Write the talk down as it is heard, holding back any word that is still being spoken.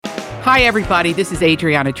Hi, everybody. This is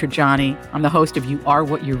Adriana Trajani. I'm the host of You Are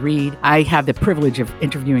What You Read. I have the privilege of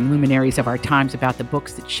interviewing luminaries of our times about the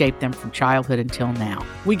books that shaped them from childhood until now.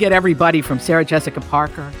 We get everybody from Sarah Jessica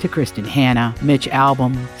Parker to Kristen Hanna, Mitch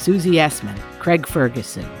Albom, Susie Essman, Craig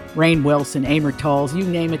Ferguson, Rainn Wilson, Amor Towles, you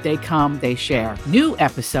name it, they come, they share. New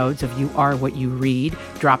episodes of You Are What You Read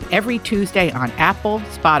drop every Tuesday on Apple,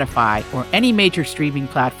 Spotify, or any major streaming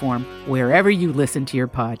platform wherever you listen to your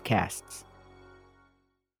podcasts.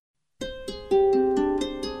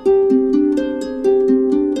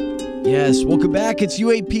 Yes, welcome back. It's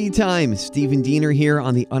UAP time. Stephen Diener here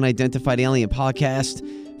on the Unidentified Alien Podcast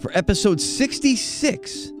for episode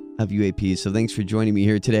 66 of UAP. So thanks for joining me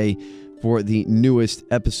here today for the newest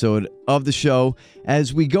episode of the show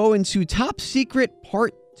as we go into Top Secret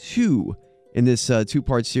Part 2 in this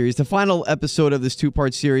two-part series. The final episode of this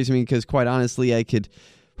two-part series, because quite honestly, I could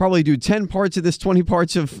probably do 10 parts of this, 20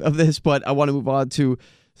 parts of this, but I want to move on to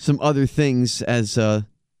some other things as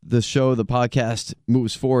the show, the podcast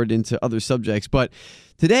moves forward into other subjects. But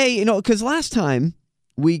today, because last time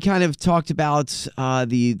we kind of talked about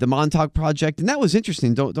the Montauk Project, and that was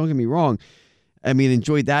interesting. Don't get me wrong. I mean,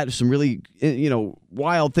 enjoyed that. Some really,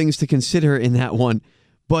 wild things to consider in that one.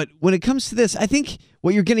 But when it comes to this, I think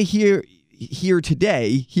what you're going to hear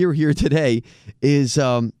today is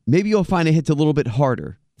maybe you'll find it hits a little bit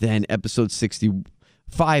harder than episode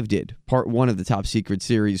 65 did, part 1 of the Top Secret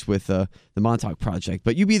series with the Montauk Project.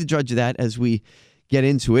 But you be the judge of that as we get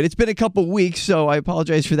into it. It's been a couple weeks, so I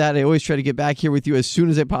apologize for that. I always try to get back here with you as soon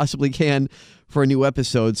as I possibly can for a new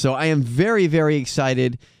episode. So I am very, very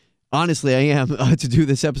excited. Honestly, I am to do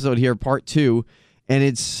this episode here, part 2. And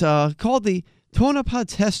it's called the Tonopah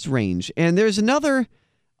Test Range. And there's another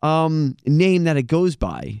name that it goes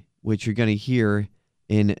by, which you're going to hear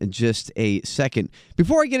in just a second.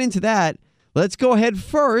 Before I get into that, let's go ahead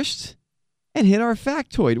first and hit our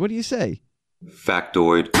factoid. What do you say?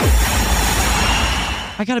 Factoid.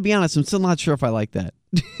 I got to be honest, I'm still not sure if I like that.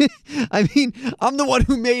 I mean, I'm the one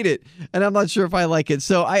who made it, and I'm not sure if I like it.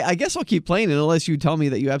 So I guess I'll keep playing it unless you tell me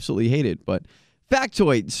that you absolutely hate it. But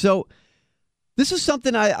factoid. So this is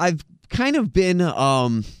something I've kind of been,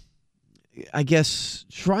 I guess,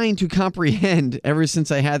 trying to comprehend ever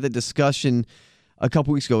since I had the discussion a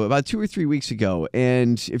couple weeks ago, about 2 or 3 weeks ago.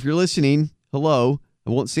 And if you're listening, hello,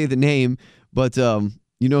 I won't say the name, but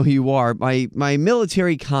you know who you are. My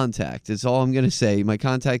military contact is all I'm going to say. My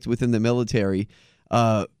contact within the military,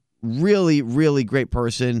 really, really great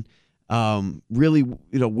person, really,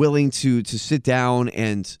 willing to sit down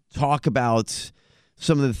and talk about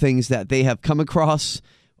some of the things that they have come across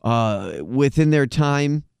within their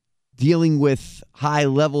time dealing with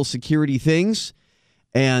high-level security things.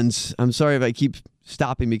 And I'm sorry if I keep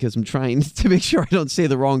stopping because I'm trying to make sure I don't say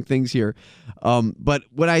the wrong things here. But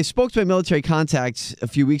when I spoke to my military contacts a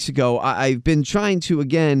few weeks ago, I've been trying to,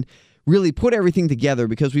 again, really put everything together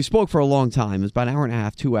because we spoke for a long time. It was about an hour and a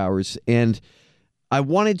half, 2 hours. And I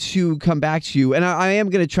wanted to come back to you. And I am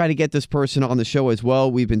going to try to get this person on the show as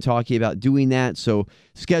well. We've been talking about doing that. So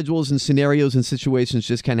schedules and scenarios and situations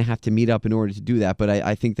just kind of have to meet up in order to do that. But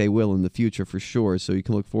I think they will in the future for sure. So you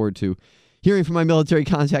can look forward to hearing from my military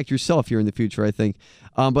contact yourself here in the future, I think.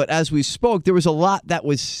 But as we spoke, there was a lot that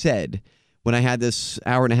was said when I had this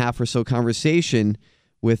hour and a half or so conversation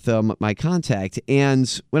with my contact.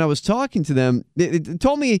 And when I was talking to them, it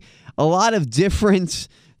told me a lot of different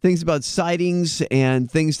things about sightings and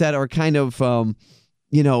things that are kind of,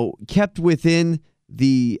 kept within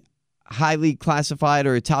the highly classified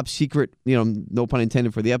or top secret, no pun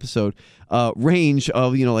intended for the episode, range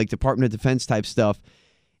of, like Department of Defense type stuff.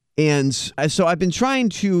 And so I've been trying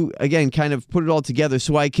to, again, kind of put it all together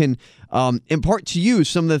so I can impart to you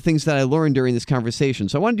some of the things that I learned during this conversation.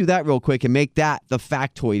 So I want to do that real quick and make that the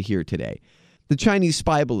factoid here today. The Chinese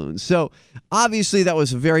spy balloons. So obviously that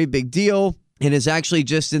was a very big deal and is actually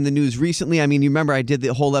just in the news recently. I mean, you remember I did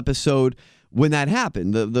the whole episode when that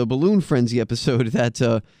happened, the balloon frenzy episode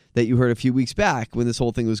that you heard a few weeks back when this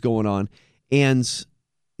whole thing was going on. And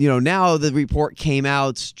now the report came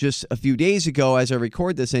out just a few days ago, as I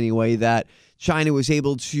record this anyway, that China was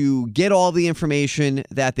able to get all the information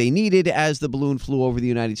that they needed as the balloon flew over the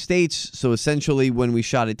United States. So essentially, when we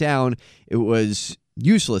shot it down, it was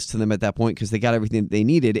useless to them at that point because they got everything they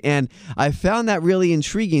needed. And I found that really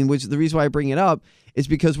intriguing, which the reason why I bring it up is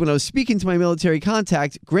because when I was speaking to my military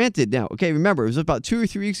contact, granted now, okay, remember, it was about 2 or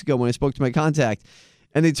 3 weeks ago when I spoke to my contact,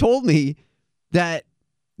 and they told me that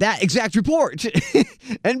exact report.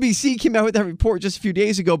 NBC came out with that report just a few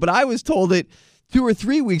days ago, but I was told it 2 or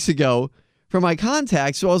 3 weeks ago from my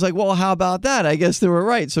contact. So I was like, well, how about that? I guess they were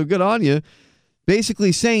right. So good on you.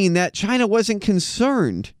 Basically saying that China wasn't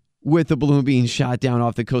concerned with the balloon being shot down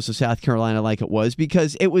off the coast of South Carolina like it was,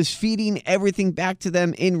 because it was feeding everything back to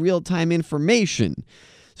them in real-time information.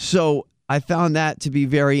 So I found that to be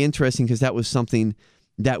very interesting because that was something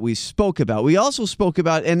that we spoke about. We also spoke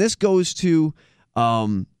about, and this goes to,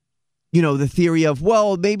 the theory of,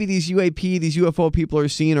 well, maybe these UFO people are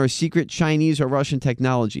seeing are secret Chinese or Russian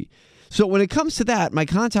technology. So when it comes to that, my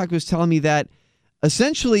contact was telling me that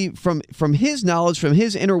essentially from his knowledge, from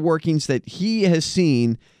his inner workings that he has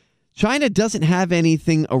seen, China doesn't have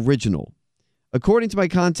anything original. According to my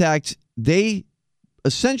contact, they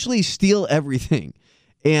essentially steal everything,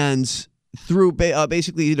 and through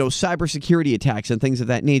basically, cybersecurity attacks and things of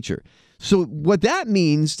that nature. So what that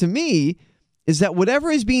means to me is that whatever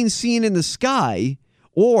is being seen in the sky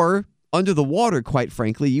or under the water, quite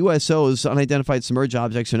frankly, USOs, unidentified submerged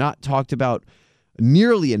objects, are not talked about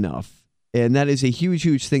nearly enough. And that is a huge,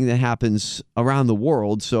 huge thing that happens around the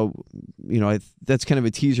world. So, that's kind of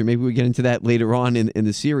a teaser. Maybe we get into that later on in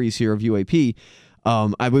the series here of UAP.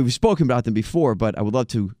 We've spoken about them before, but I would love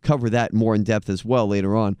to cover that more in depth as well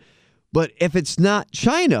later on. But if it's not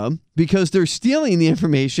China, because they're stealing the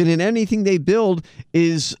information and anything they build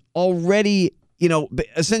is already,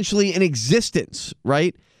 essentially in existence,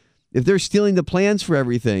 right? If they're stealing the plans for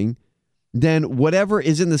everything, then whatever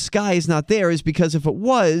is in the sky is not there, is because if it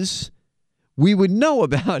was, we would know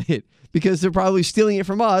about it, because they're probably stealing it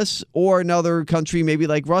from us or another country, maybe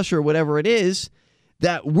like Russia or whatever it is,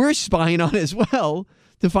 that we're spying on as well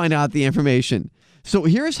to find out the information. So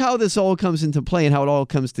here's how this all comes into play and how it all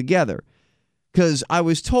comes together. Because I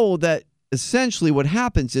was told that essentially what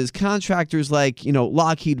happens is contractors like,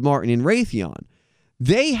 Lockheed Martin and Raytheon,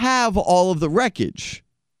 they have all of the wreckage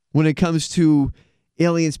when it comes to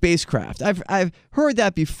alien spacecraft. I've heard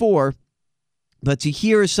that before, but to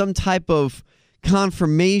hear some type of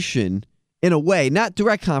confirmation in a way, not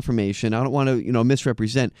direct confirmation, I don't want to,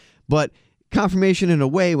 misrepresent, but confirmation in a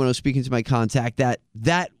way when I was speaking to my contact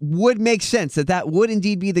that would make sense, that would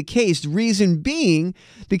indeed be the case. Reason being,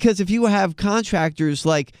 because if you have contractors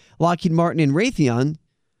like Lockheed Martin and Raytheon,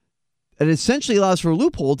 it essentially allows for a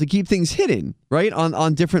loophole to keep things hidden, right,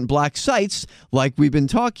 on different black sites like we've been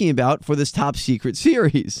talking about for this top secret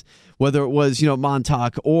series, whether it was,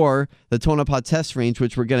 Montauk or the Tonopah Test Range,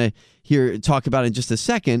 which we're going to talk about in just a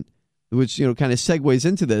second, which, kind of segues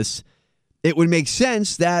into this. It would make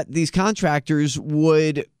sense that these contractors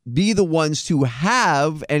would be the ones to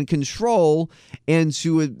have and control and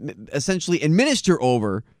to essentially administer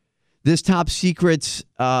over this top secret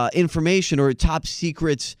information or top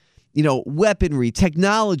secret, weaponry,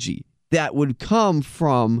 technology that would come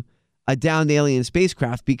from a downed alien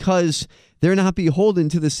spacecraft, because they're not beholden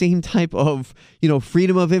to the same type of,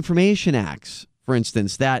 Freedom of Information Acts, for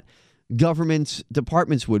instance, that government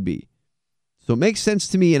departments would be. So it makes sense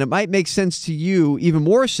to me, and it might make sense to you, even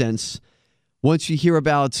more sense, once you hear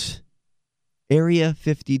about Area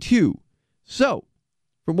 52. So,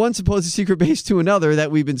 from one supposed secret base to another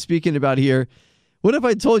that we've been speaking about here, what if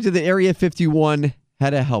I told you that Area 51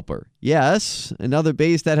 had a helper? Yes, another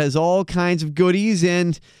base that has all kinds of goodies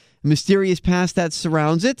and mysterious past that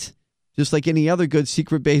surrounds it, just like any other good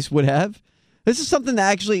secret base would have. This is something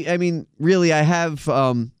that actually, really I have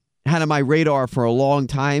had on my radar for a long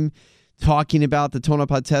time, talking about the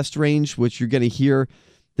Tonopah Test Range, which you're going to hear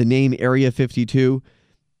the name Area 52.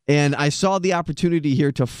 And I saw the opportunity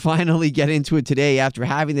here to finally get into it today after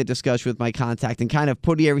having the discussion with my contact and kind of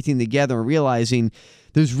putting everything together and realizing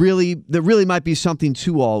there really might be something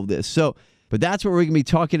to all of this. But that's what we're going to be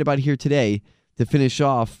talking about here today to finish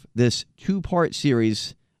off this two-part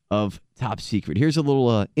series of Top Secret. Here's a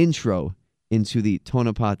little intro into the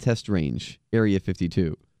Tonopah Test Range, Area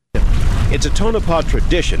 52. It's a Tonopah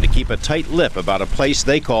tradition to keep a tight lip about a place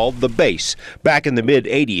they called the base. Back in the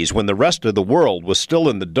mid-'80s, when the rest of the world was still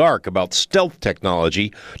in the dark about stealth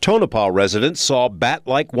technology, Tonopah residents saw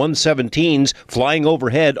bat-like 117s flying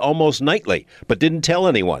overhead almost nightly, but didn't tell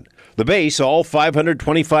anyone. The base, all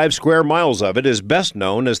 525 square miles of it, is best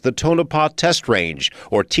known as the Tonopah Test Range,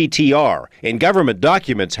 or TTR. In government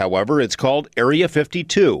documents, however, it's called Area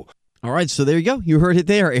 52. All right, so there you go. You heard it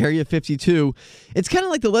there, Area 52. It's kind of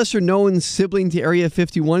like the lesser-known sibling to Area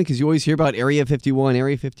 51, because you always hear about Area 51.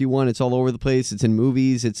 Area 51, it's all over the place. It's in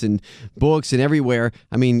movies, it's in books, and everywhere.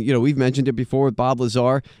 We've mentioned it before with Bob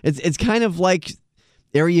Lazar. It's kind of like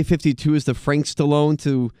Area 52 is the Frank Stallone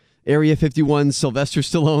to Area 51 Sylvester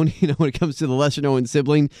Stallone, when it comes to the lesser-known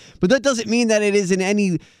sibling. But that doesn't mean that it isn't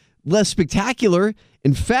any less spectacular.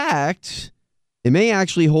 In fact, it may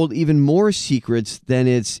actually hold even more secrets than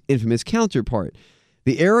its infamous counterpart.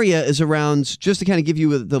 The area is around, just to kind of give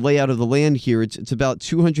you the layout of the land here, it's about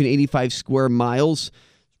 285 square miles.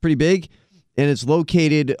 It's pretty big. and it's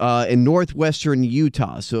located in northwestern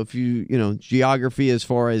Utah. So if geography as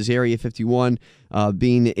far as Area 51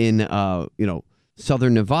 being in,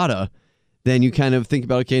 southern Nevada, then you kind of think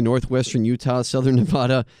about, okay, northwestern Utah, southern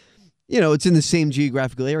Nevada, it's in the same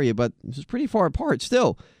geographical area, but it's pretty far apart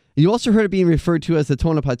still. You also heard it being referred to as the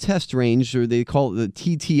Tonopah Test Range, or they call it the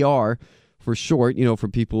TTR for short, for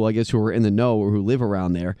people, I guess, who are in the know or who live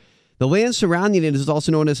around there. The land surrounding it is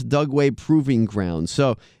also known as Dugway Proving Ground.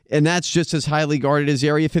 So, and that's just as highly guarded as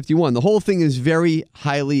Area 51. The whole thing is very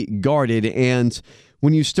highly guarded. And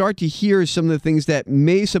when you start to hear some of the things that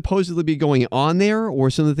may supposedly be going on there, or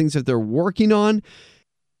some of the things that they're working on,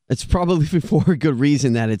 it's probably for a good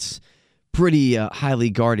reason that it's pretty highly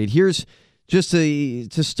guarded. Here's just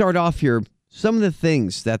to start off here, some of the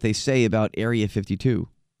things that they say about Area 52.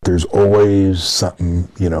 There's always something,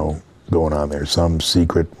 going on there, some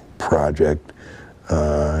secret project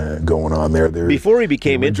going on there. Before he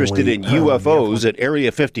became interested in UFOs at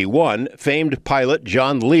Area 51, famed pilot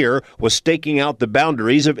John Lear was staking out the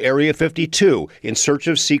boundaries of Area 52 in search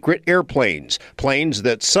of secret airplanes, planes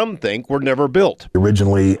that some think were never built.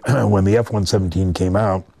 Originally, when the F-117 came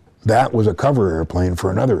out, that was a cover airplane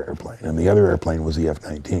for another airplane, and the other airplane was the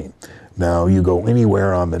F-19. Now, you go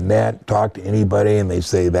anywhere on the net, talk to anybody, and they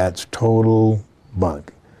say that's total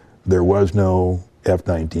bunk. There was no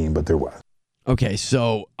F-19, but there was. Okay,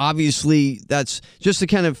 so obviously that's just to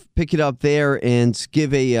kind of pick it up there and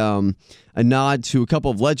give a nod to a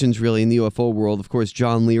couple of legends really in the UFO world. Of course,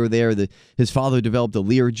 John Lear there. His father developed a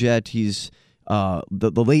Learjet. He's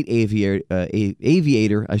the late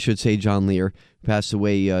aviator, I should say, John Lear, passed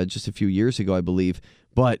away just a few years ago, I believe.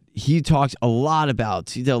 But he did a lot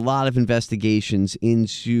of investigations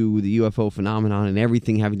into the UFO phenomenon and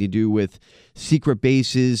everything having to do with secret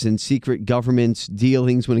bases and secret government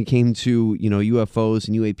dealings when it came to, UFOs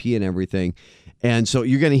and UAP and everything. And so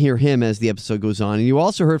you're going to hear him as the episode goes on. And you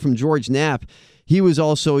also heard from George Knapp. He was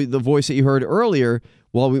also the voice that you heard earlier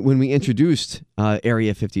when we introduced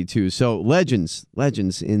Area 52. So legends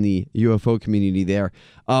in the UFO community there.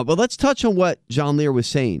 But let's touch on what John Lear was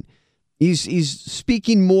saying. He's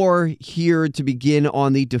speaking more here to begin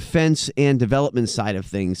on the defense and development side of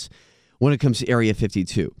things when it comes to Area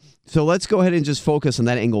 52. So let's go ahead and just focus on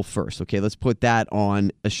that angle first, okay? Let's put that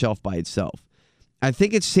on a shelf by itself. I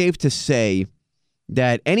think it's safe to say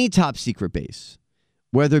that any top secret base,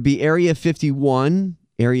 whether it be Area 51,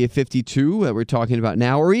 Area 52 that we're talking about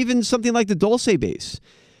now, or even something like the Dulce base,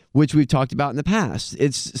 which we've talked about in the past,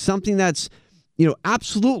 it's something that's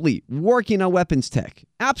absolutely working on weapons tech.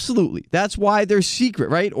 Absolutely. That's why they're secret,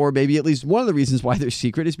 right? Or maybe at least one of the reasons why they're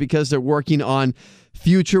secret is because they're working on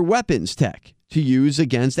future weapons tech to use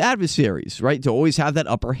against adversaries, right? To always have that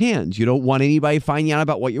upper hand. You don't want anybody finding out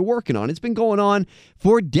about what you're working on. It's been going on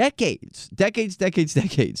for decades.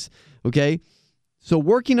 Okay? So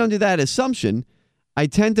working under that assumption, I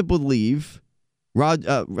tend to believe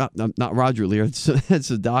not Roger Lear, that's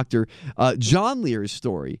a doctor, John Lear's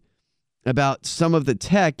story about some of the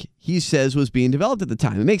tech he says was being developed at the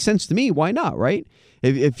time. It makes sense to me. Why not, right?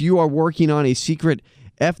 If you are working on a secret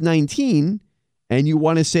F-19 and you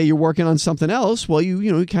want to say you're working on something else, well,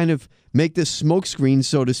 you kind of make this smoke screen,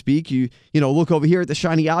 so to speak. You look over here at the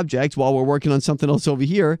shiny object while we're working on something else over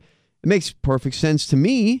here. It makes perfect sense to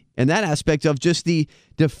me in that aspect of just the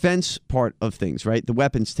defense part of things, right? The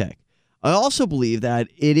weapons tech. I also believe that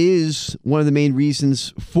it is one of the main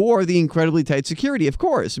reasons for the incredibly tight security, of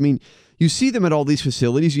course. I mean, you see them at all these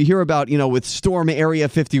facilities. You hear about, with Storm Area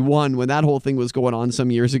 51, when that whole thing was going on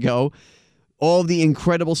some years ago, all the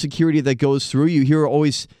incredible security that goes through. You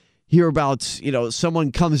always hear about,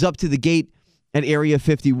 someone comes up to the gate at Area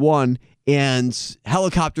 51 and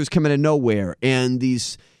helicopters come out of nowhere and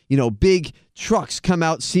these, big trucks come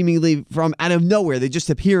out seemingly from out of nowhere. They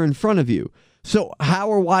just appear in front of you. So how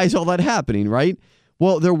or why is all that happening, right?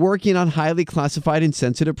 Well, they're working on highly classified and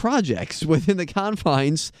sensitive projects within the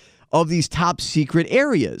confines of these top secret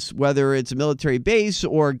areas, whether it's a military base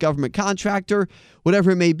or a government contractor,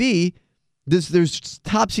 whatever it may be. There's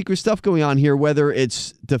top secret stuff going on here, whether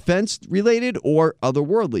it's defense related or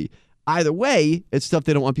otherworldly. Either way, it's stuff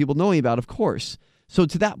they don't want people knowing about, of course. So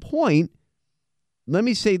to that point, let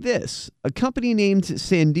me say this. A company named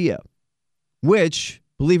Sandia, which,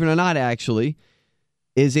 believe it or not, actually,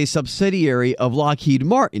 is a subsidiary of Lockheed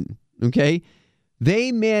Martin, okay?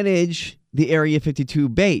 They manage the Area 52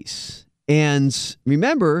 base. And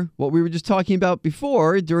remember what we were just talking about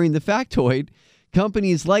before during the factoid,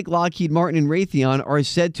 companies like Lockheed Martin and Raytheon are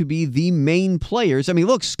said to be the main players. I mean,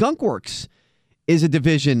 look, Skunk Works is a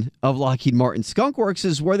division of Lockheed Martin. Skunk Works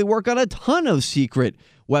is where they work on a ton of secret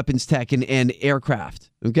weapons tech and aircraft.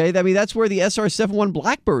 Okay, I mean, that's where the SR-71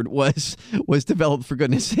 Blackbird was developed, for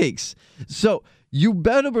goodness sakes. So you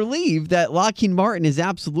better believe that Lockheed Martin is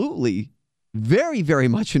absolutely very, very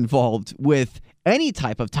much involved with any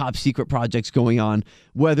type of top secret projects going on,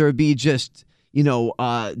 whether it be just,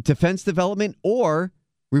 defense development or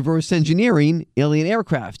reverse engineering alien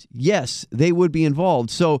aircraft. Yes, they would be involved.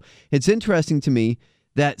 So it's interesting to me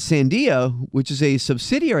that Sandia, which is a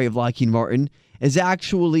subsidiary of Lockheed Martin, is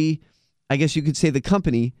actually, I guess you could say, the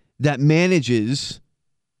company that manages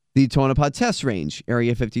the Tonopah Test Range,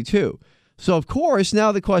 Area 52. So, of course,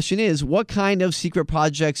 now the question is, what kind of secret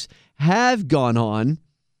projects have gone on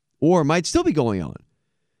or might still be going on?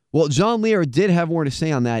 Well, John Lear did have more to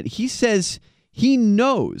say on that. He says he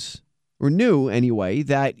knows, or knew anyway,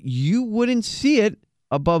 that you wouldn't see it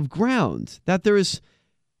above ground, that there's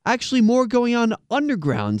actually more going on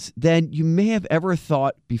underground than you may have ever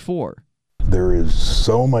thought before. There is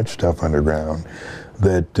so much stuff underground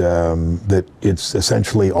that it's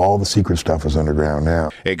essentially all the secret stuff is underground now.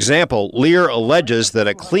 Example, Lear alleges that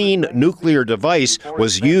a clean nuclear device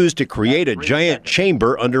was used to create a giant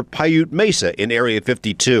chamber under Paiute Mesa in Area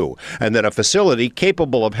 52, and that a facility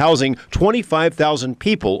capable of housing 25,000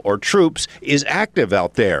 people or troops is active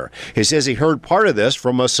out there. He says he heard part of this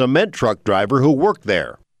from a cement truck driver who worked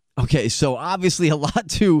there. Okay, so obviously a lot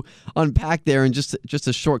to unpack there in just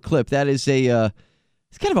a short clip. That is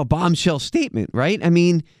it's kind of a bombshell statement, right? I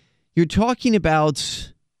mean, you're talking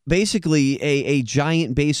about basically a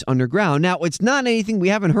giant base underground. Now, it's not anything we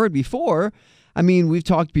haven't heard before. I mean, we've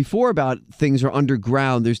talked before about things are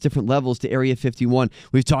underground. There's different levels to Area 51.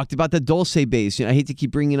 We've talked about the Dulce base. I hate to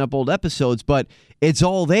keep bringing up old episodes, but it's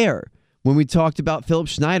all there. When we talked about Philip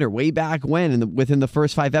Schneider way back when, within the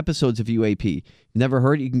first 5 episodes of UAP. Never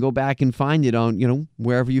heard it? You can go back and find it on,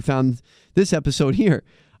 wherever you found this episode here.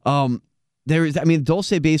 The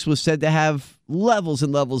Dulce base was said to have levels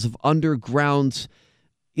and levels of underground,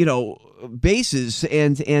 bases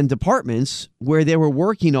and departments where they were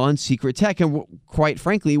working on secret tech, and quite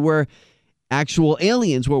frankly, where actual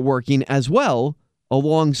aliens were working as well,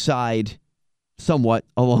 alongside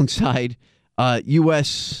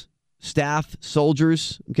U.S. staff,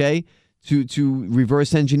 soldiers, okay, to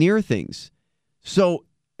reverse engineer things. So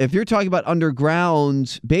if you're talking about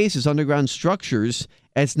underground bases, underground structures,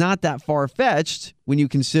 it's not that far-fetched when you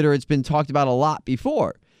consider it's been talked about a lot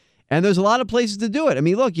before. And there's a lot of places to do it. I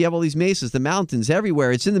mean, look, you have all these mesas, the mountains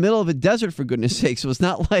everywhere. It's in the middle of a desert, for goodness sake, so it's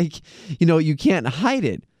not like, you can't hide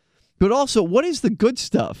it. But also, what is the good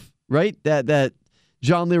stuff, right, that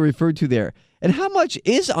John Lear referred to there? And how much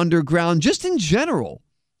is underground just in general?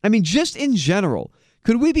 I mean, just in general,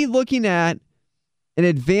 could we be looking at an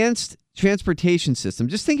advanced transportation system?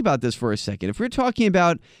 Just think about this for a second. If we're talking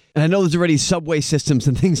about, and I know there's already subway systems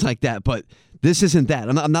and things like that, but this isn't that.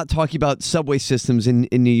 I'm not talking about subway systems in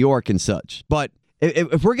New York and such. But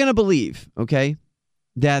if we're going to believe, okay,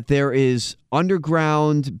 that there is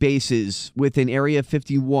underground bases within Area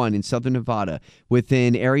 51 in southern Nevada,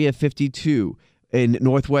 within Area 52 in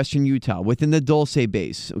northwestern Utah, within the Dulce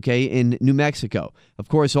base, okay, in New Mexico. Of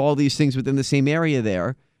course, all these things within the same area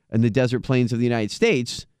there in the desert plains of the United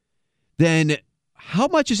States. Then how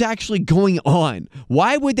much is actually going on?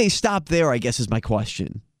 Why would they stop there, I guess is my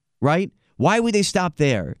question, right? Why would they stop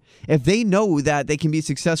there? If they know that they can be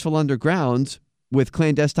successful underground with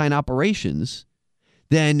clandestine operations,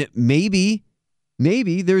 then maybe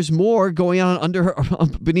there's more going on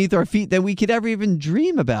beneath our feet than we could ever even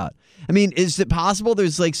dream about. I mean, is it possible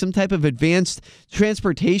there's like some type of advanced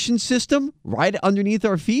transportation system right underneath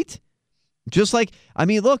our feet? Just like, I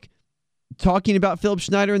mean, look, talking about Philip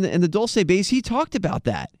Schneider and the Dulce base, he talked about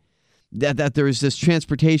that there is this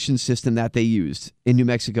transportation system that they used in New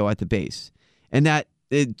Mexico at the base, and that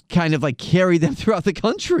it kind of like carried them throughout the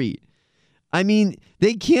country. I mean,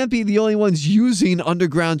 they can't be the only ones using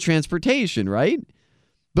underground transportation, right?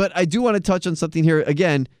 But I do want to touch on something here.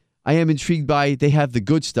 Again, I am intrigued by they have the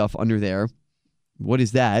good stuff under there. What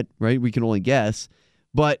is that, right? We can only guess.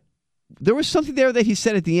 But there was something there that he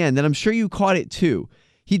said at the end, and I'm sure you caught it too.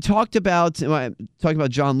 He talked about, I'm talking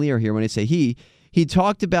about John Lear here when I say he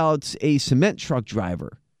talked about a cement truck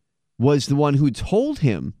driver was the one who told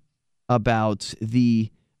him about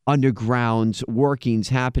the underground workings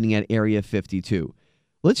happening at Area 52.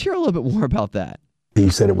 Let's hear a little bit more about that. He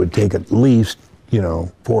said it would take at least,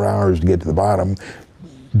 4 hours to get to the bottom,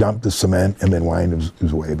 dump the cement, and then wind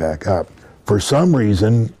his way back up. For some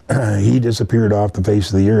reason, he disappeared off the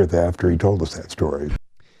face of the earth after he told us that story.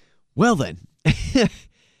 Well then,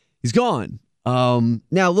 he's gone.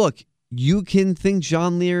 Now look, you can think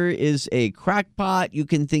John Lear is a crackpot. You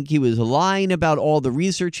can think he was lying about all the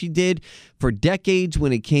research he did for decades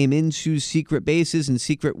when it came into secret bases and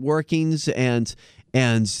secret workings and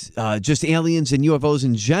just aliens and UFOs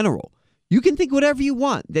in general. You can think whatever you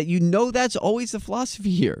want, that you know that's always the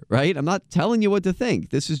philosophy here, right? I'm not telling you what to think.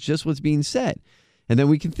 This is just what's being said. And then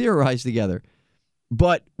we can theorize together.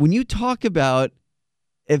 But when you talk about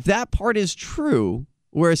if that part is true,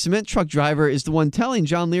 where a cement truck driver is the one telling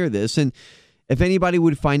John Lear this, and if anybody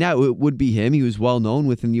would find out, it would be him. He was well known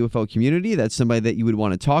within the UFO community. That's somebody that you would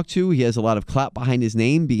want to talk to. He has a lot of clout behind his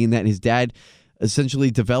name, being that his dad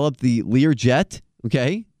essentially developed the Lear jet.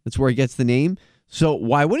 Okay, that's where he gets the name. So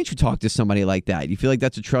why wouldn't you talk to somebody like that? You feel like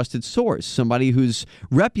that's a trusted source, somebody who's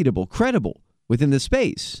reputable, credible within the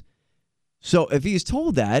space. So if he's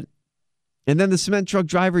told that, and then the cement truck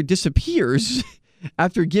driver disappears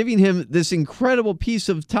after giving him this incredible piece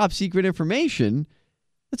of top secret information,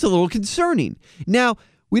 that's a little concerning. Now,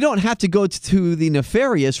 we don't have to go to the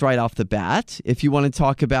nefarious right off the bat. If you want to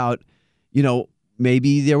talk about,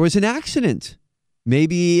 maybe there was an accident.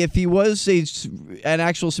 Maybe if he was an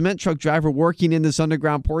actual cement truck driver working in this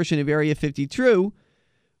underground portion of Area 52,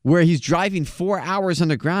 where he's driving 4 hours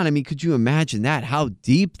underground. I mean, could you imagine that? How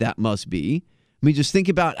deep that must be. I mean, just think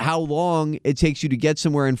about how long it takes you to get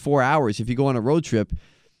somewhere in 4 hours. If you go on a road trip,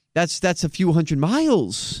 that's a few hundred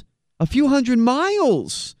miles. A few hundred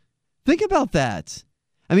miles. Think about that.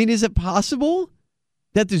 I mean, is it possible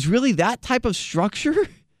that there's really that type of structure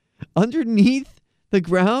underneath the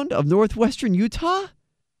ground of northwestern Utah?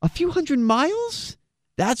 A few hundred miles?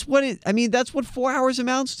 That's what 4 hours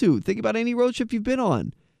amounts to. Think about any road trip you've been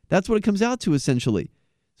on. That's what it comes out to, essentially.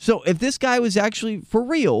 So if this guy was actually for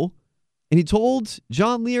real, and he told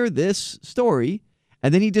John Lear this story,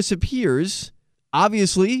 and then he disappears,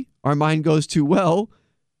 obviously, our mind goes to, well,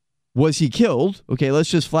 was he killed? Okay, let's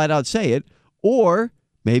just flat out say it. Or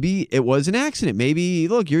maybe it was an accident. Maybe,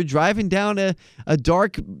 look, you're driving down a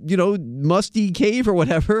dark, musty cave or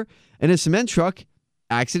whatever, and a cement truck,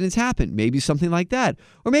 accidents happen. Maybe something like that.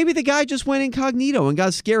 Or maybe the guy just went incognito and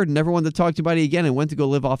got scared and never wanted to talk to anybody again and went to go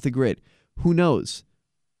live off the grid. Who knows?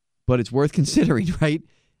 But it's worth considering, right?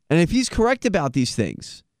 And if he's correct about these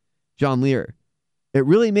things, John Lear, it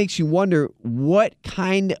really makes you wonder what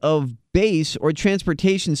kind of base or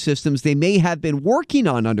transportation systems they may have been working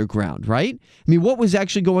on underground, right? I mean, what was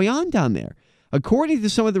actually going on down there? According to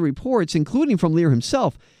some of the reports, including from Lear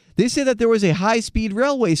himself, they say that there was a high-speed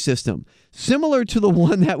railway system, similar to the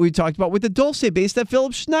one that we talked about with the Dulce base that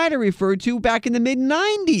Philip Schneider referred to back in the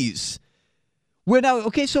mid-90s.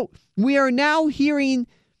 So we are now hearing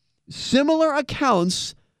similar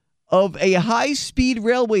accounts of a high-speed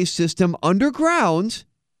railway system underground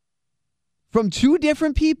from two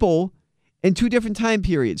different people in two different time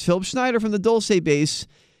periods. Philip Schneider from the Dulce base,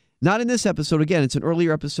 not in this episode. Again, it's an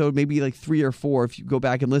earlier episode, maybe like 3 or 4 if you go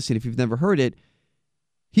back and listen, if you've never heard it.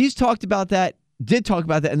 Did talk about that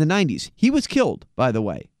in the 90s. He was killed, by the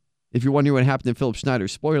way. If you're wondering what happened to Philip Schneider,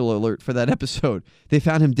 spoiler alert for that episode. They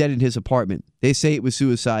found him dead in his apartment. They say it was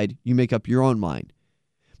suicide. You make up your own mind.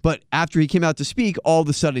 But after he came out to speak, all of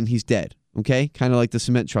a sudden he's dead, okay? Kind of like the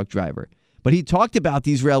cement truck driver. But he talked about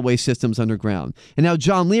these railway systems underground. And now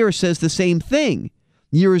John Lear says the same thing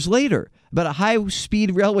years later about a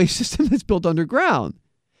high-speed railway system that's built underground.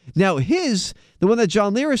 Now the one that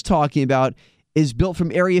John Lear is talking about, is built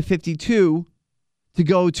from Area 52 to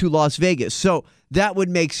go to Las Vegas. So that would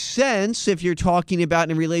make sense if you're talking about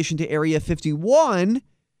in relation to Area 51.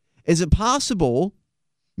 Is it possible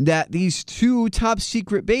that these two top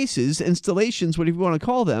secret bases, installations, whatever you want to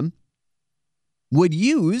call them, would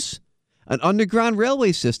use an underground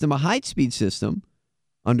railway system, a high-speed system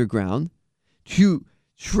underground, to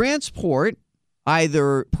transport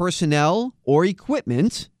either personnel or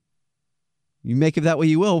equipment, you make of that what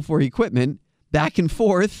you will for equipment, back and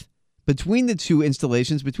forth between the two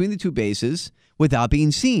installations, between the two bases, without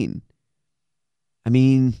being seen? I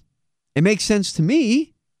mean, it makes sense to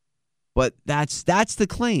me. But that's the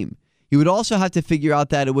claim. You would also have to figure out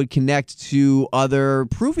that it would connect to other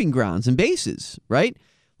proving grounds and bases, right?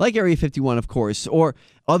 Like Area 51, of course, or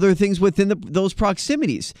other things within those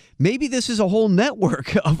proximities. Maybe this is a whole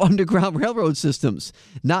network of underground railroad systems.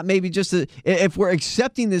 Not maybe just if we're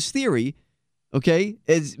accepting this theory, okay,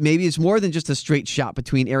 maybe it's more than just a straight shot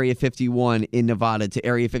between Area 51 in Nevada to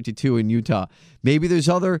Area 52 in Utah. Maybe there's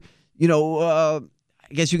other,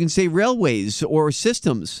 I guess you can say railways or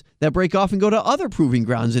systems that break off and go to other proving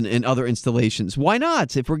grounds and other installations. Why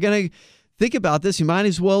not? If we're going to think about this, you might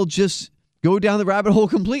as well just go down the rabbit hole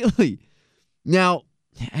completely. Now,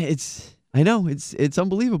 it's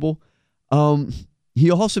unbelievable.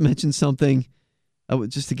 He also mentioned something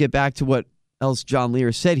just to get back to what else John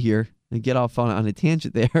Lear said here and get off on a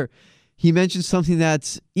tangent there, he mentioned something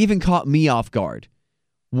that's even caught me off guard.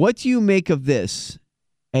 What do you make of this?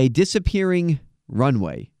 A disappearing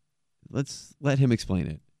runway. Let's let him explain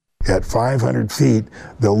it. At 500 feet,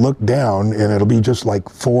 they'll look down and it'll be just like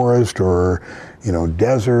forest or,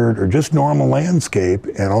 desert or just normal landscape.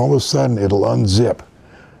 And all of a sudden it'll unzip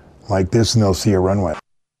like this and they'll see a runway.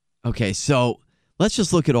 Okay, so let's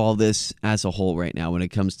just look at all this as a whole right now when it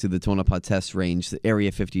comes to the Tonopah Test Range, the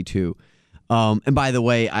Area 52. And by the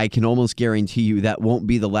way, I can almost guarantee you that won't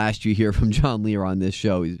be the last you hear from John Lear on this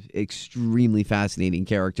show. He's an extremely fascinating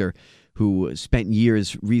character who spent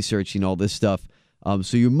years researching all this stuff.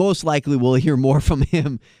 So you most likely will hear more from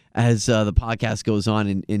him as the podcast goes on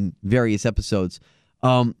in various episodes.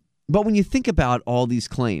 But when you think about all these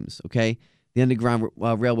claims, okay, the underground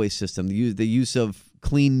railway system, the use of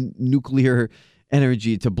clean nuclear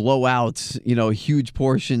energy to blow out, huge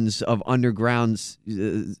portions of underground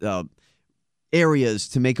areas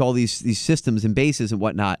to make all these systems and bases and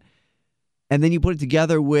whatnot, and then you put it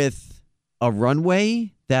together with a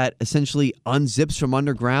runway that essentially unzips from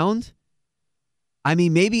underground. I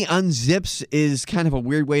mean, maybe unzips is kind of a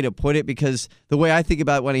weird way to put it, because the way I think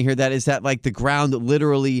about it when I hear that is that like the ground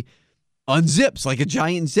literally unzips like a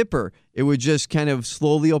giant zipper. It would just kind of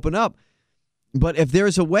slowly open up. But if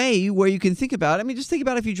there's a way where you can think about it, I mean, just think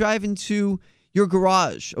about if you drive into your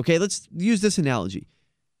garage. Okay, let's use this analogy.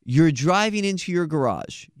 You're driving into your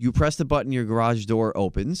garage. You press the button, your garage door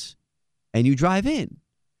opens, and you drive in.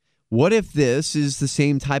 What if this is the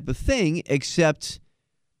same type of thing, except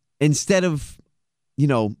instead of,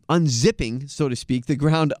 unzipping, so to speak, the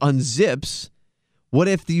ground unzips? What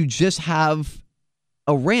if you just have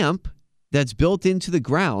a ramp that's built into the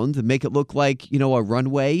ground to make it look like, a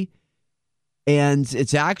runway, and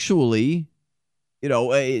it's actually,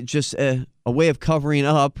 just a way of covering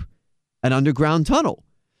up an underground tunnel?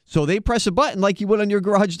 So they press a button like you would on your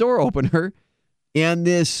garage door opener, and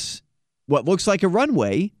this, what looks like a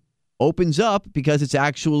runway, opens up because it's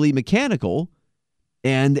actually mechanical,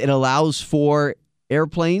 and it allows for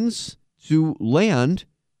airplanes to land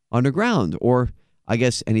underground, or I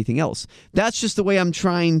guess anything else. That's just the way I'm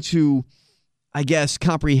trying to,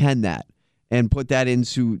 comprehend that and put that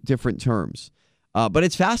into different terms. But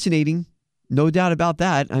it's fascinating, no doubt about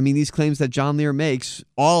that. I mean, these claims that John Lear makes,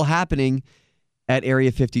 all happening at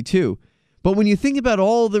Area 52. But when you think about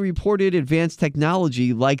all the reported advanced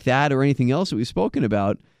technology like that or anything else that we've spoken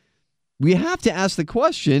about, we have to ask the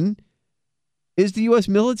question, is the U.S.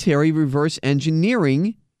 military reverse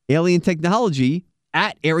engineering alien technology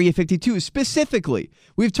at Area 52 specifically?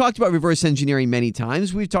 We've talked about reverse engineering many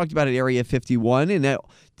times. We've talked about it at Area 51 and at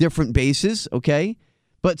different bases, okay?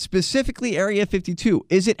 But specifically Area 52,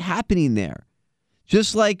 is it happening there?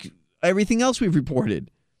 Just like everything else we've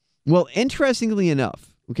reported. Well, interestingly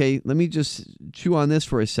enough, okay, let me just chew on this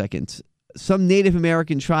for a second. Some Native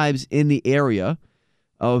American tribes in the area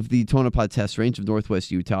of the Tonopah Test Range of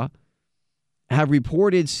northwest Utah have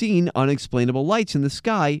reported seeing unexplainable lights in the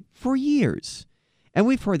sky for years. And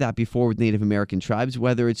we've heard that before with Native American tribes,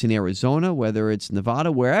 whether it's in Arizona, whether it's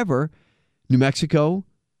Nevada, wherever, New Mexico.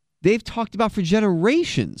 They've talked about for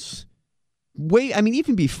generations.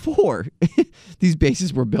 Even before these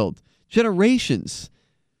bases were built, generations.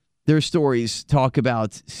 Their stories talk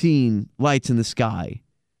about seeing lights in the sky,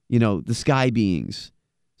 the sky beings.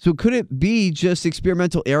 So could it be just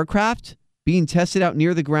experimental aircraft being tested out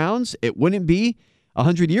near the grounds? It wouldn't be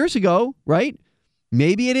 100 years ago, right?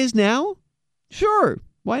 Maybe it is now. Sure.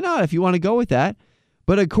 Why not, if you want to go with that?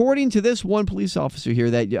 But according to this one police officer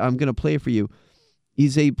here that I'm going to play for you,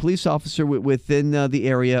 he's a police officer within the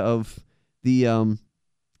area of the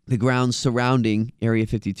grounds surrounding Area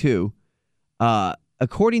 52.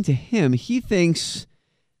 According to him, he thinks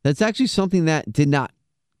that's actually something that did not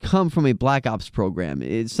come from a Black Ops program.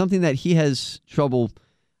 It's something that he has trouble,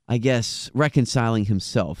 reconciling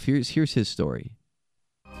himself. Here's his story.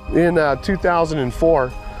 In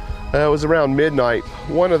 2004, it was around midnight.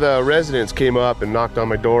 One of the residents came up and knocked on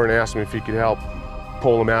my door and asked me if he could help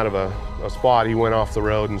pull him out of a spot. He went off the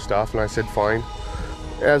road and stuff, and I said, fine.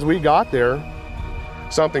 As we got there,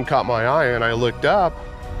 something caught my eye, and I looked up,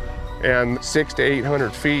 and 600 to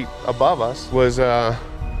 800 feet above us was a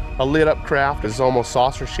lit up craft. It's almost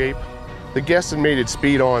saucer shaped. The guesstimated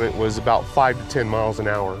speed on it was about 5 to 10 miles an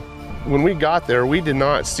hour. When we got there, we did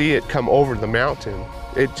not see it come over the mountain.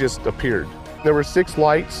 It just appeared. There were 6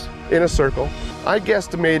 lights in a circle. I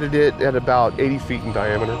guesstimated it at about 80 feet in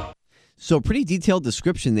diameter. So pretty detailed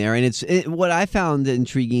description there. And what I found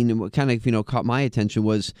intriguing and what kind of, caught my attention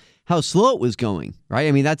was how slow it was going, right?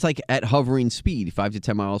 I mean, that's like at hovering speed, 5 to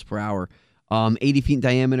 10 miles per hour. 80 feet in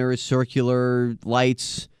diameter, circular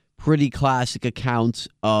lights, pretty classic account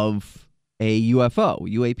of a UFO,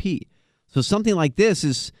 UAP. So something like this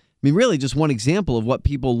is, really just one example of what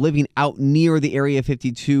people living out near the Area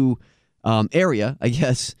 52 area, I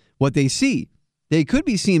guess, what they see. They could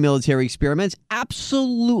be seeing military experiments.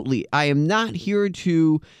 Absolutely. I am not here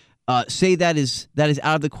to say that is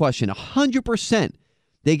out of the question. 100%.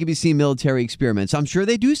 They could be seeing military experiments. I'm sure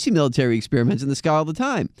they do see military experiments in the sky all the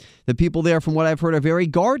time. The people there, from what I've heard, are very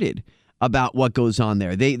guarded about what goes on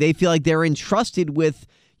there. They feel like they're entrusted with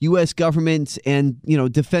U.S. government and,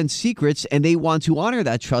 defense secrets, and they want to honor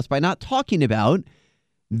that trust by not talking about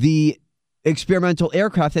the experimental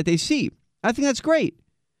aircraft that they see. I think that's great.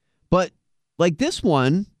 But like this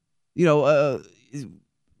one, that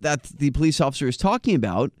the police officer is talking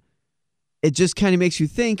about, it just kind of makes you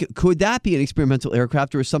think, could that be an experimental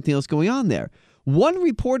aircraft or is something else going on there? One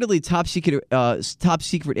reportedly top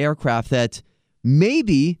secret aircraft that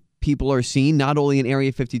maybe people are seeing, not only in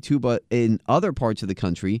Area 52, but in other parts of the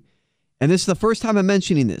country. And this is the first time I'm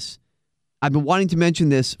mentioning this. I've been wanting to mention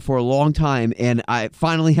this for a long time, and I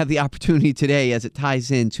finally have the opportunity today, as it ties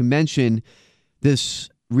in, to mention this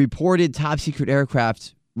reported top secret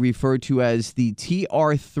aircraft referred to as the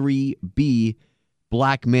TR-3B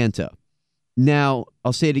Black Manta. Now,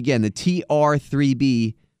 I'll say it again, the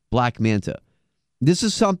TR-3B Black Manta. This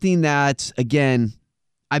is something that, again,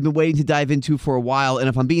 I've been waiting to dive into for a while, and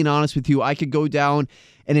if I'm being honest with you, I could go down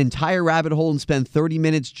an entire rabbit hole and spend 30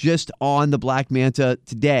 minutes just on the Black Manta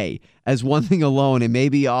today as one thing alone, and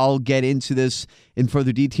maybe I'll get into this in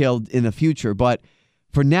further detail in the future. But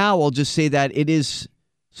for now, I'll just say that it is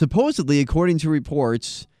supposedly, according to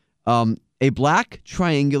reports, a black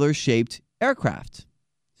triangular-shaped aircraft.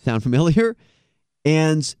 Sound familiar?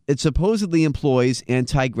 And it supposedly employs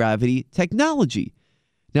anti-gravity technology.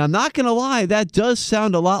 Now, I'm not going to lie, that does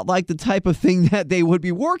sound a lot like the type of thing that they would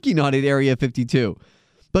be working on at Area 52.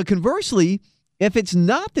 But conversely, if it's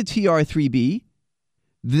not the TR-3B,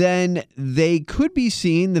 then they could be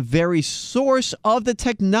seeing the very source of the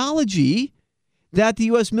technology that the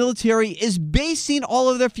U.S. military is basing all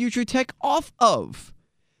of their future tech off of.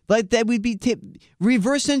 Like that would be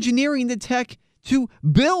reverse engineering the tech to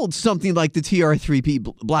build something like the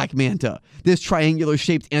TR-3B Black Manta, this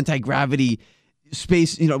triangular-shaped anti-gravity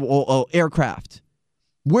space, aircraft.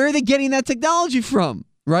 Where are they getting that technology from,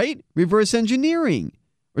 right? Reverse engineering,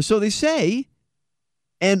 or so they say.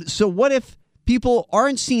 And so what if people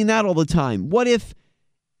aren't seeing that all the time? What if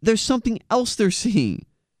there's something else they're seeing,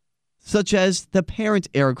 such as the parent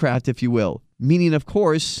aircraft, if you will, meaning, of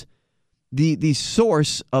course, the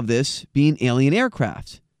source of this being alien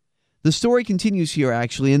aircraft? The story continues here,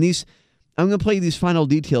 actually, and I'm going to play these final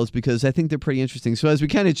details because I think they're pretty interesting. So as we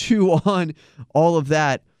kind of chew on all of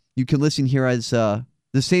that, you can listen here as the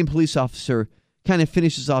same police officer kind of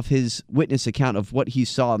finishes off his witness account of what he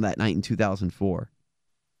saw on that night in 2004.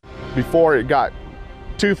 Before it got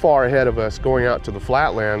too far ahead of us going out to the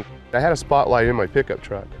flatland, I had a spotlight in my pickup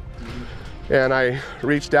truck. And I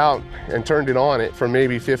reached out and turned it on for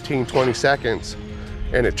maybe 15, 20 seconds,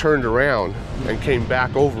 and it turned around and came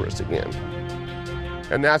back over us again.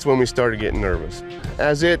 And that's when we started getting nervous.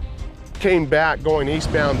 As it came back, going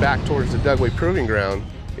eastbound back towards the Dugway Proving Ground,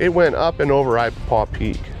 it went up and over Ibapaw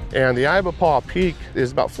Peak. And the Ibapaw Peak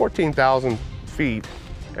is about 14,000 feet.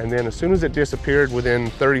 And then as soon as it disappeared, within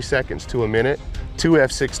 30 seconds to a minute, two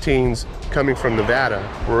F-16s coming from Nevada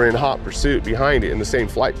were in hot pursuit behind it in the same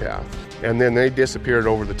flight path. And then they disappeared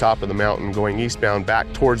over the top of the mountain going eastbound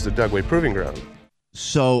back towards the Dugway Proving Ground.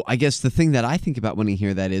 So I guess the thing that I think about when I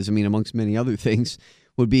hear that is, amongst many other things,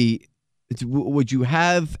 would be, would you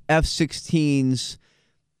have F-16s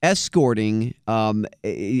escorting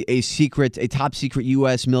a top secret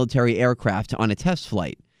U.S. military aircraft on a test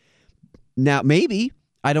flight? Now, maybe.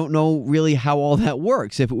 I don't know really how all that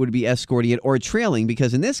works, if it would be escorting it or trailing,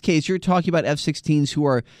 because in this case, you're talking about F-16s who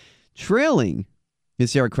are trailing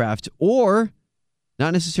this aircraft, or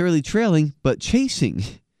not necessarily trailing, but chasing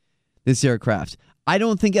this aircraft. I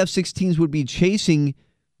don't think F-16s would be chasing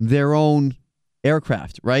their own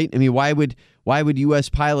aircraft, right? Why would U.S.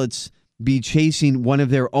 pilots be chasing one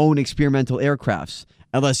of their own experimental aircrafts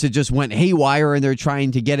unless it just went haywire and they're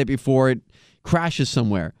trying to get it before it crashes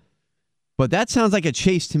somewhere? But that sounds like a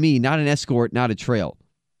chase to me, not an escort, not a trail.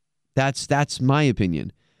 That's my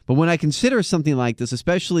opinion. But when I consider something like this,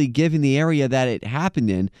 especially given the area that it happened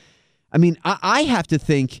in, I have to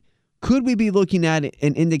think, could we be looking at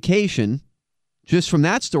an indication, just from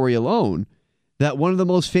that story alone, that one of the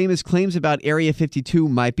most famous claims about Area 52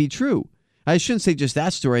 might be true? I shouldn't say just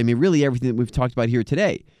that story. Really everything that we've talked about here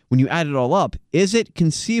today. When you add it all up, is it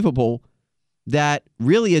conceivable that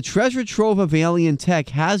really a treasure trove of alien tech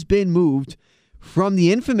has been moved from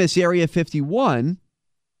the infamous Area 51,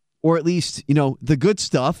 or at least, the good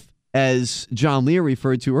stuff, as John Lear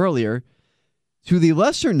referred to earlier, to the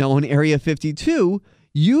lesser-known Area 52,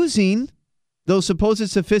 using those supposed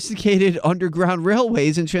sophisticated underground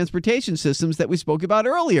railways and transportation systems that we spoke about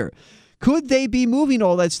earlier. Could they be moving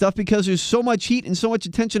all that stuff because there's so much heat and so much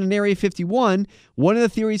attention in Area 51? One of the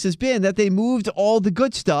theories has been that they moved all the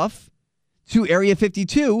good stuff to Area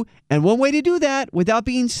 52, and one way to do that without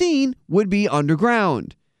being seen would be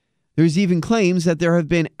underground. There's even claims that there have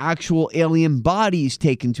been actual alien bodies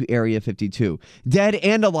taken to Area 52, dead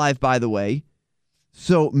and alive, by the way.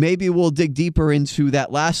 So maybe we'll dig deeper into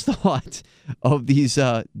that last thought of these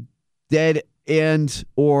dead and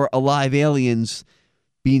or alive aliens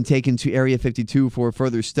being taken to Area 52 for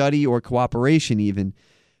further study or cooperation even.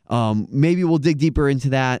 Maybe we'll dig deeper into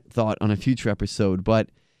that thought on a future episode, but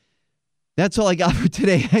that's all I got for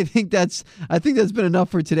today. I think that's been enough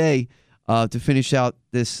for today to finish out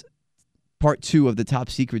this part 2 of the Top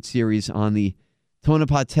Secret series on the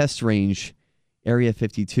Tonopah Test Range, Area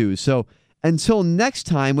 52. So until next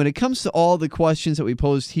time, when it comes to all the questions that we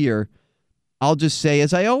posed here, I'll just say,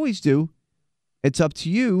 as I always do, it's up to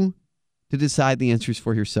you to decide the answers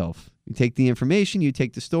for yourself. You take the information, you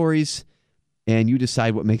take the stories, and you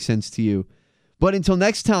decide what makes sense to you. But until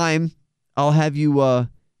next time, I'll have you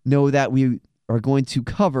know that we are going to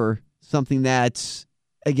cover something that's,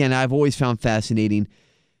 again, I've always found fascinating.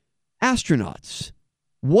 Astronauts.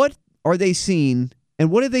 What are they seeing and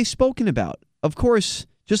what have they spoken about? Of course,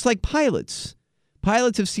 just like pilots.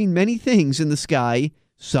 Pilots have seen many things in the sky.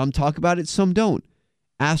 Some talk about it, some don't.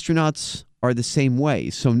 Astronauts are the same way.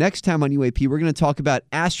 So next time on UAP, we're going to talk about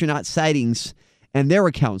astronaut sightings and their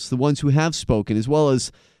accounts, the ones who have spoken, as well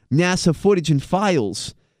as NASA footage and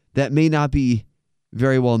files that may not be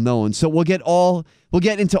very well known. So we'll get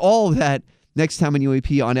into all of that next time on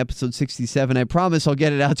UAP on episode 67. I promise I'll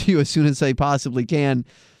get it out to you as soon as I possibly can.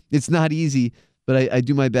 It's not easy, but I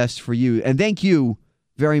do my best for you. And thank you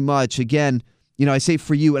very much. Again, I say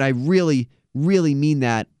for you, and I really, really mean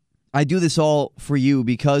that. I do this all for you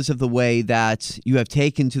because of the way that you have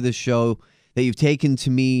taken to the show, that you've taken to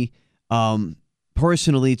me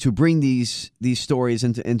personally to bring these stories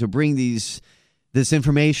and to bring this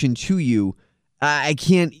information to you. I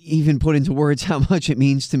can't even put into words how much it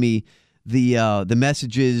means to me, the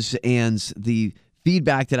messages and the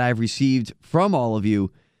feedback that I've received from all of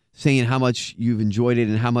you, saying how much you've enjoyed it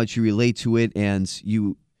and how much you relate to it and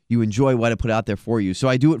you enjoy what I put out there for you. So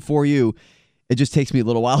I do it for you. It just takes me a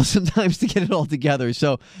little while sometimes to get it all together.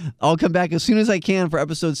 So I'll come back as soon as I can for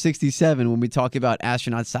episode 67 when we talk about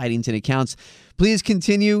astronaut sightings and accounts. Please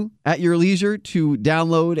continue at your leisure to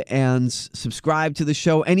download and subscribe to the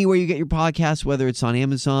show anywhere you get your podcasts, whether it's on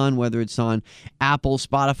Amazon, whether it's on Apple,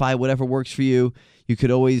 Spotify, whatever works for you. You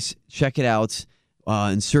could always check it out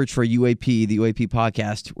and search for UAP, the UAP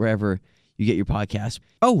podcast, wherever you get your podcast.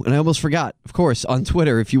 Oh, and I almost forgot, of course, on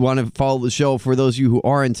Twitter, if you want to follow the show, for those of you who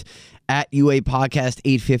aren't, at UA Podcast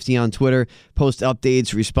 850 on Twitter. Post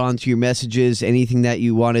updates, respond to your messages, anything that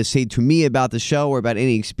you want to say to me about the show or about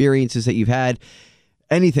any experiences that you've had.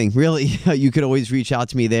 Anything, really, you could always reach out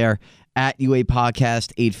to me there at UA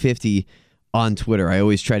Podcast 850 on Twitter. I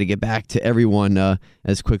always try to get back to everyone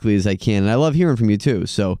as quickly as I can. And I love hearing from you too,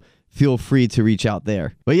 so feel free to reach out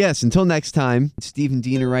there. But yes, until next time, it's Stephen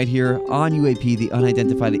Diener right here on UAP, the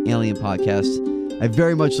Unidentified Alien Podcast. I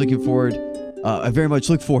very much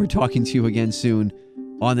look forward to talking to you again soon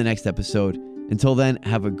on the next episode. Until then,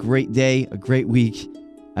 have a great day, a great week.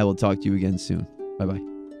 I will talk to you again soon. Bye-bye.